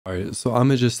Alright, so I'm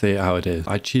gonna just say it how it is.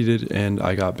 I cheated and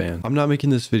I got banned. I'm not making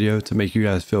this video to make you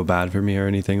guys feel bad for me or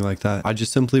anything like that. I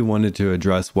just simply wanted to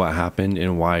address what happened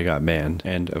and why I got banned,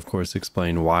 and of course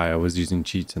explain why I was using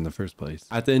cheats in the first place.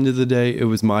 At the end of the day, it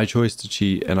was my choice to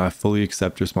cheat and I fully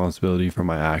accept responsibility for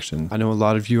my actions. I know a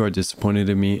lot of you are disappointed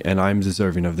in me and I'm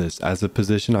deserving of this, as the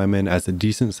position I'm in as a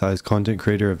decent sized content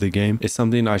creator of the game is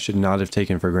something I should not have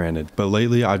taken for granted. But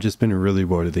lately I've just been really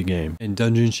bored of the game, and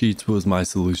dungeon cheats was my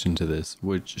solution to this,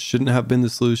 which shouldn't have been the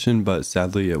solution, but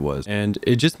sadly it was. And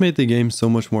it just made the game so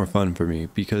much more fun for me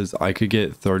because I could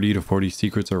get 30 to 40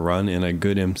 secrets a run in a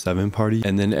good M7 party,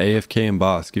 and then AFK and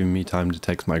boss giving me time to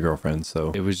text my girlfriend.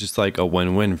 So it was just like a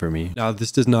win-win for me. Now this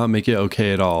does not make it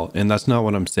okay at all, and that's not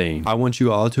what I'm saying. I want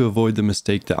you all to avoid the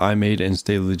mistake that I made and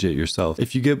stay legit yourself.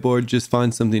 If you get bored, just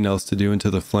find something else to do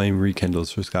until the flame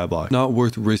rekindles for Skyblock. Not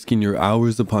worth risking your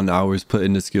hours upon hours put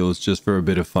into skills just for a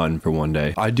bit of fun for one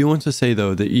day. I do want to say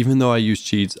though that even though I use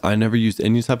cheats, I never used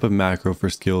any type of macro for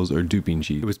skills or duping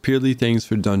cheat. It was purely things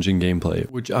for dungeon gameplay,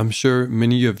 which I'm sure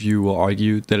many of you will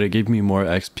argue that it gave me more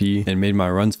XP and made my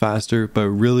runs faster, but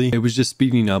really it was just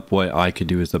speeding up what I could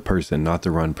do as a person, not the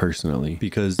run personally.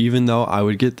 Because even though I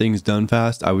would get things done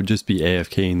fast, I would just be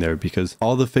AFKing there because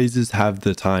all the phases have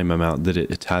the time amount that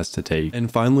it has to take.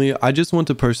 And finally, I just want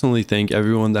to personally thank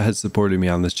everyone that has supported me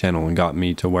on this channel and got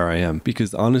me to where I am,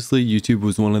 because honestly YouTube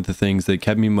was one of the things that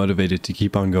kept me motivated to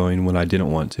keep on going when I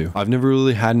didn't want to. I've never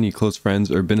really had any close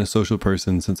friends or been a social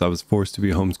person since I was forced to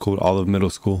be homeschooled all of middle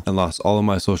school and lost all of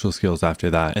my social skills after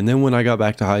that. And then when I got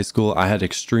back to high school, I had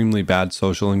extremely bad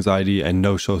social anxiety and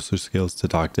no social skills to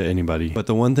talk to anybody. But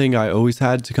the one thing I always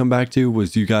had to come back to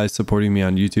was you guys supporting me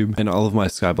on YouTube and all of my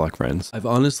Skyblock friends. I've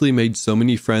honestly made so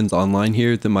many friends online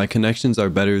here that my connections are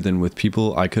better than with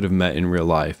people I could have met in real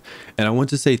life. And I want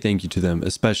to say thank you to them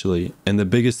especially, and the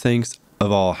biggest thanks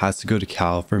of all has to go to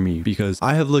Cal for me, because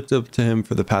I have looked up to him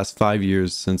for the past 5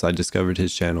 years since I discovered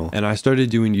his channel, and I started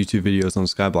doing YouTube videos on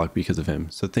Skyblock because of him.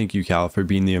 So thank you, Cal, for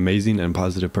being the amazing and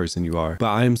positive person you are.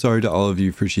 But I am sorry to all of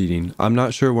you for cheating. I'm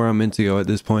not sure where I'm meant to go at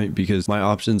this point, because my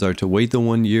options are to wait the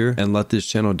 1 year and let this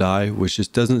channel die, which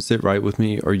just doesn't sit right with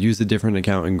me, or use a different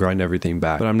account and grind everything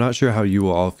back. But I'm not sure how you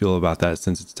will all feel about that,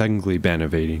 since it's technically ban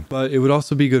evading. But it would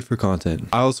also be good for content.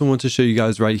 I also want to show you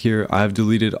guys right here, I have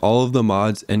deleted all of the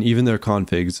mods and even their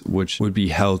configs, which would be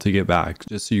hell to get back,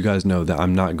 just so you guys know that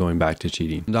I'm not going back to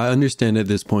cheating. And I understand at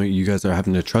this point you guys are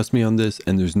having to trust me on this,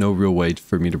 and there's no real way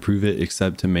for me to prove it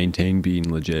except to maintain being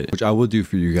legit, which I will do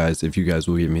for you guys if you guys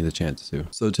will give me the chance to.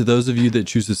 So to those of you that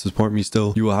choose to support me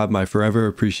still, you will have my forever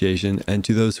appreciation, and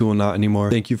to those who will not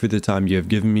anymore, thank you for the time you have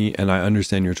given me, and I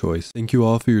understand your choice. Thank you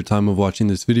all for your time of watching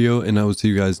this video, and I will see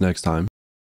you guys next time.